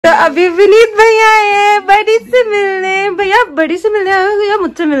अभी विनीत भैया आए बड़ी से मिलने। भैया बड़ी से मिलने आए हो या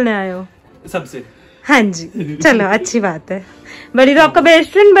मुझसे मिलने आए हो? सबसे। हाँ जी, चलो अच्छी बात है। बड़ी तो आपका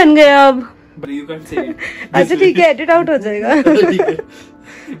बेस्ट फ्रेंड बन गया अब। अच्छा ठीक है, एडिट आउट हो जाएगा।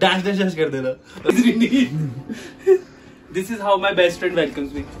 डैश डैश डैश कर देना। This is how my best friend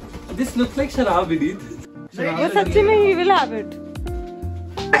welcomes me. This looks like शराब विनीत। वो सच्ची में he will have it.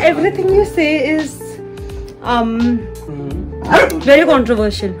 Everything you say is very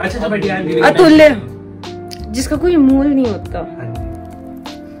controversial. अच्छा बढ़िया। अतुल्य, जिसका कोई मूल नहीं होता।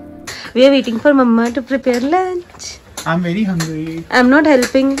 We are waiting for Mama to prepare lunch. I'm very hungry. I'm not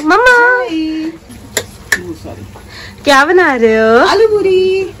helping. Mama. Oh, sorry. क्या बना रहे हो? आलू पूरी।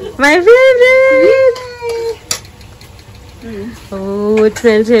 My favorite. Oh, it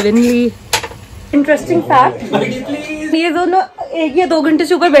smells heavenly. Interesting fact. ये दोनों 1 या 2 घंटे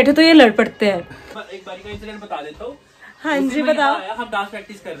से ऊपर बैठे तो ये लड़ पड़ते हैं। एक बारी का इंसिडेंट बता देता हूँ। हाँ जी बताओ। हम डांस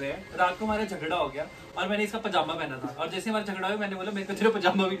प्रैक्टिस कर रहे हैं, रात को हमारा झगड़ा हो गया और मैंने इसका पजामा पहना था और जैसे हमारा झगड़ा हुआ मैंने बोला मेरे को तेरा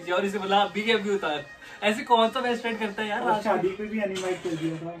पजामा भी दिया और इसे बोला अभी के अभी उतार। ऐसे कौन सा बेस्ट फ्रेंड करता है यार। शादी पे भी अनइनवाइट कर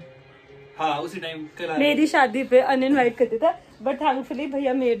दिया था। हाँ उसी टाइम मेरी शादी पे अनइनवाइट कर दिया था, बट थैंकफुली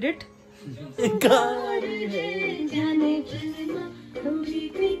भैया मेड इट।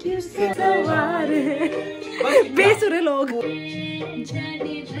 बेसुरे लोग।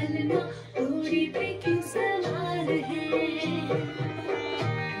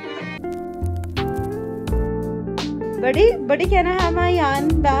 बड़ी कहना है मैं यान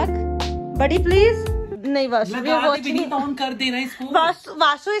बैक। बड़ी प्लीज। नहीं वासु ऑन कर देना इसको।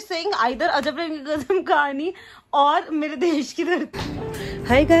 वासु इज सेइंग आइदर अजब की कसम कहानी और मेरे देश की धरती।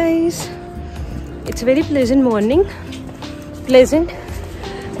 Hi guys, it's very pleasant morning. Pleasant,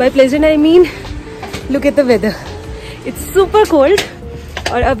 bye pleasant I mean look at the weather, it's super cold.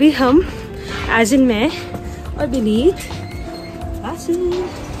 और अभी हम एज इन मैं और विनीत, वासु,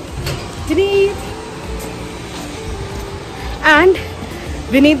 विनीत एंड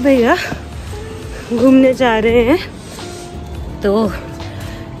विनीत भैया घूमने जा रहे हैं। तो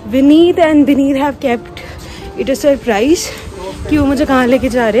Vineet and Vineet have kept it a surprise कि वो मुझे कहाँ लेके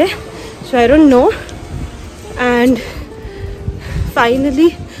जा रहे हैं। सो I don't know and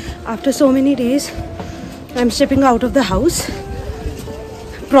finally after so many days I am stepping out of the house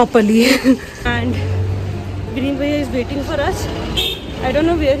properly and Vinit bhaiya is waiting for us. I don't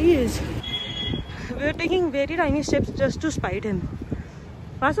know where he is. We are taking very tiny steps just to spite him.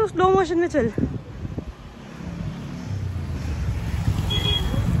 Vasu slow motion में चल।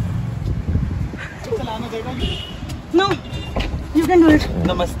 No, you can do it.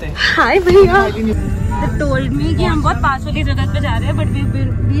 नमस्ते। Hi भैया। They told me कि हम बहुत पास वाली जगह पे जा रहे हैं, but we've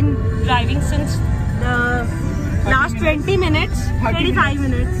been driving since the last 20 minutes, 25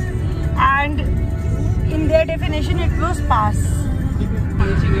 minutes, and in their definition it was pass.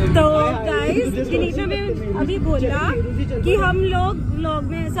 तो guys, दिनीशा ने अभी बोला कि हम लोग व्लॉग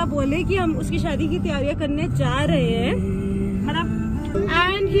में ऐसा बोले कि हम उसकी शादी की तैयारियां करने जा रहे हैं, मतलब।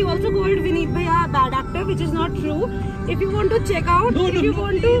 And he also called Vinit bhaiya a bad actor, which is not true. If you want to check out, if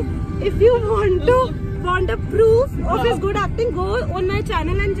you want a proof of his good acting, go on my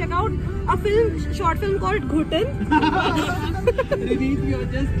channel and check out a short film called Ghumne. You are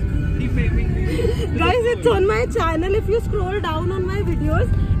just defaming me. Guys, it's on my channel. If you scroll down on my videos,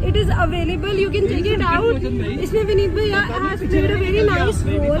 it is available. You can check it out. इसमें विनीत भैया has played a very nice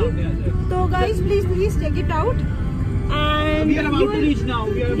role. So guys, please check it out. And we are about to reach now.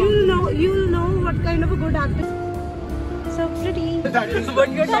 You'll know what kind of a good actor. So pretty. That is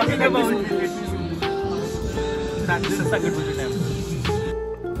what you're talking about. That is a good time.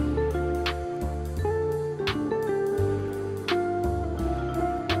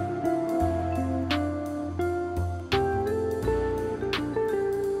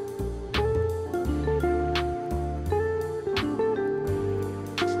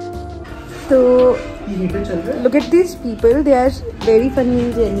 So look at these people, they are very funny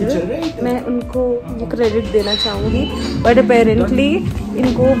in general. मैं उनको ये credit देना चाहूँगी, but apparently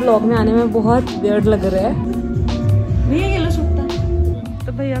इनको blog में आने में बहुत वियर्ड लग रहा है। भैया ये लो सुट्टा।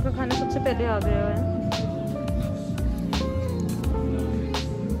 तो भैया का खाना सबसे पहले आ गया है।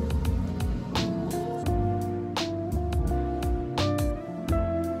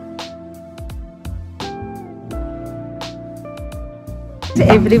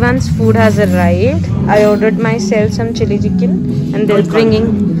 Everyone's food has arrived. I ordered myself some chili chicken and they're bringing.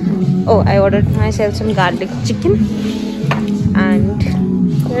 Oh, I ordered myself some garlic chicken and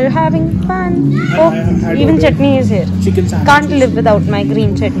we're having fun. Oh, even chutney is here. Can't live without my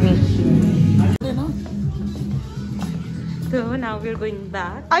green chutney. So now we're going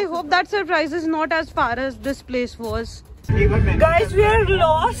back. I hope that surprise is not as far as this place was. Guys, we are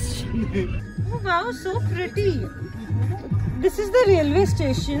lost. Oh wow, so pretty. This is the railway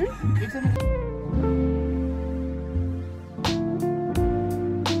station.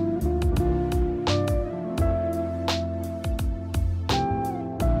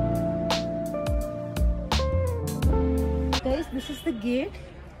 Guys, this is the gate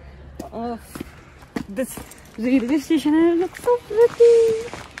of this railway station and it looks so pretty.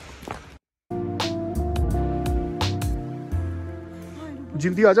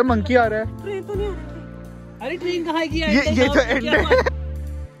 जिंदी आजा, monkey आ रहा है। Train तो नहीं आ रही। अरे train कहाँ की है? ये तो एंड है।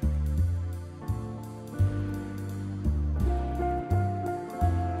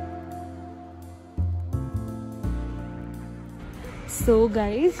 So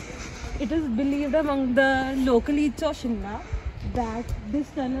guys, it is believed among the local eats of Shimla that this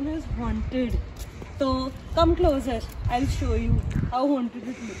tunnel is haunted. So come closer, I'll show you how haunted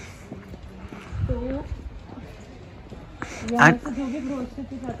it looks. So यहाँ से जो भी भरोसे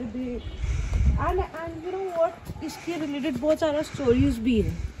के साथ दे and you know what, इसके related बहुत सारा stories भी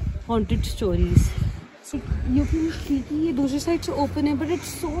है, haunted stories. So you can see कि ये दूसरी side से open है, but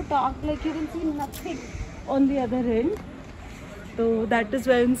it's so dark, like you can see nothing on the other end. So that is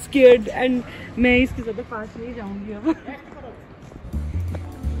why I'm scared and मैं इसके ज़्यादा पास नहीं जाऊँगी अब.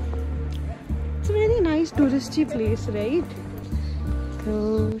 It's a very nice touristy place, right? So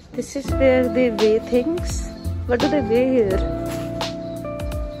this is where they weigh things. What do they weigh here?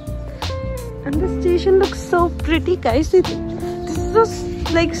 And the station looks so pretty, guys. This is so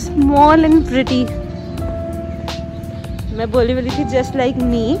like small and pretty. मैं बोलने वाली थी just like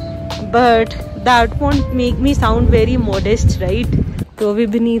me, but that won't make me sound very modest, right? तो अभी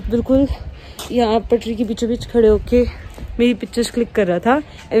विनीत बिल्कुल यहाँ पटरी के बीचों बीच खड़े होके मेरी पिक्चर्स क्लिक कर रहा था.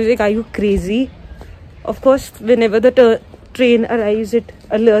 I was like, are you crazy? Of course, whenever the train arrives, it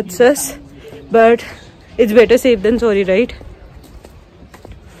alerts us, but it's better safe than sorry, right?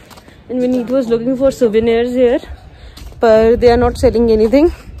 And Vineet was looking for souvenirs here, but they are not selling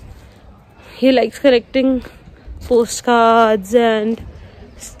anything. He likes collecting postcards and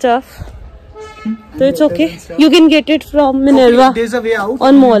stuff. So it's okay. You can get it from Minerva. Okay, there's a way out.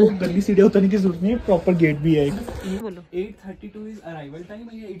 On mall. गली सीढ़ियाँ उतरने की जरूरत नहीं है, proper gate भी है। 8:32 is arrival time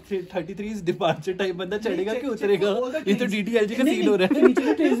है, 8:33 is departure time. बंदा चढ़ेगा कि उतरेगा? ये तो DDLG का सीन हो रहा है। नीचे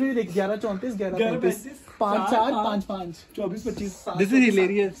के ट्रेन में देख 11:34, 11:35, 5:04, 5:05, 24:25। This is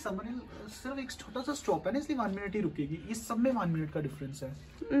hilarious. सिर्फ एक छोटा सा स्टॉप है ना, इसलिए 1 मिनट ही रुकेगी। इस सब में 1 मिनट का डिफरेंस है।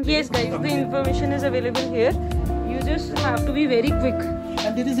 Yes, guys, the information is available here. You just have to be very quick.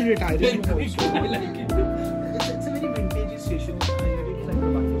 And there is a retiring also. I like it. It's a very vintage station. I really like the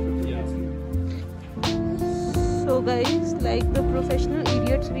one. So guys, like the professional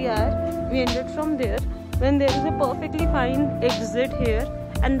idiots we are, we ended from there when there is a perfectly fine exit here,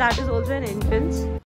 and that is also an entrance.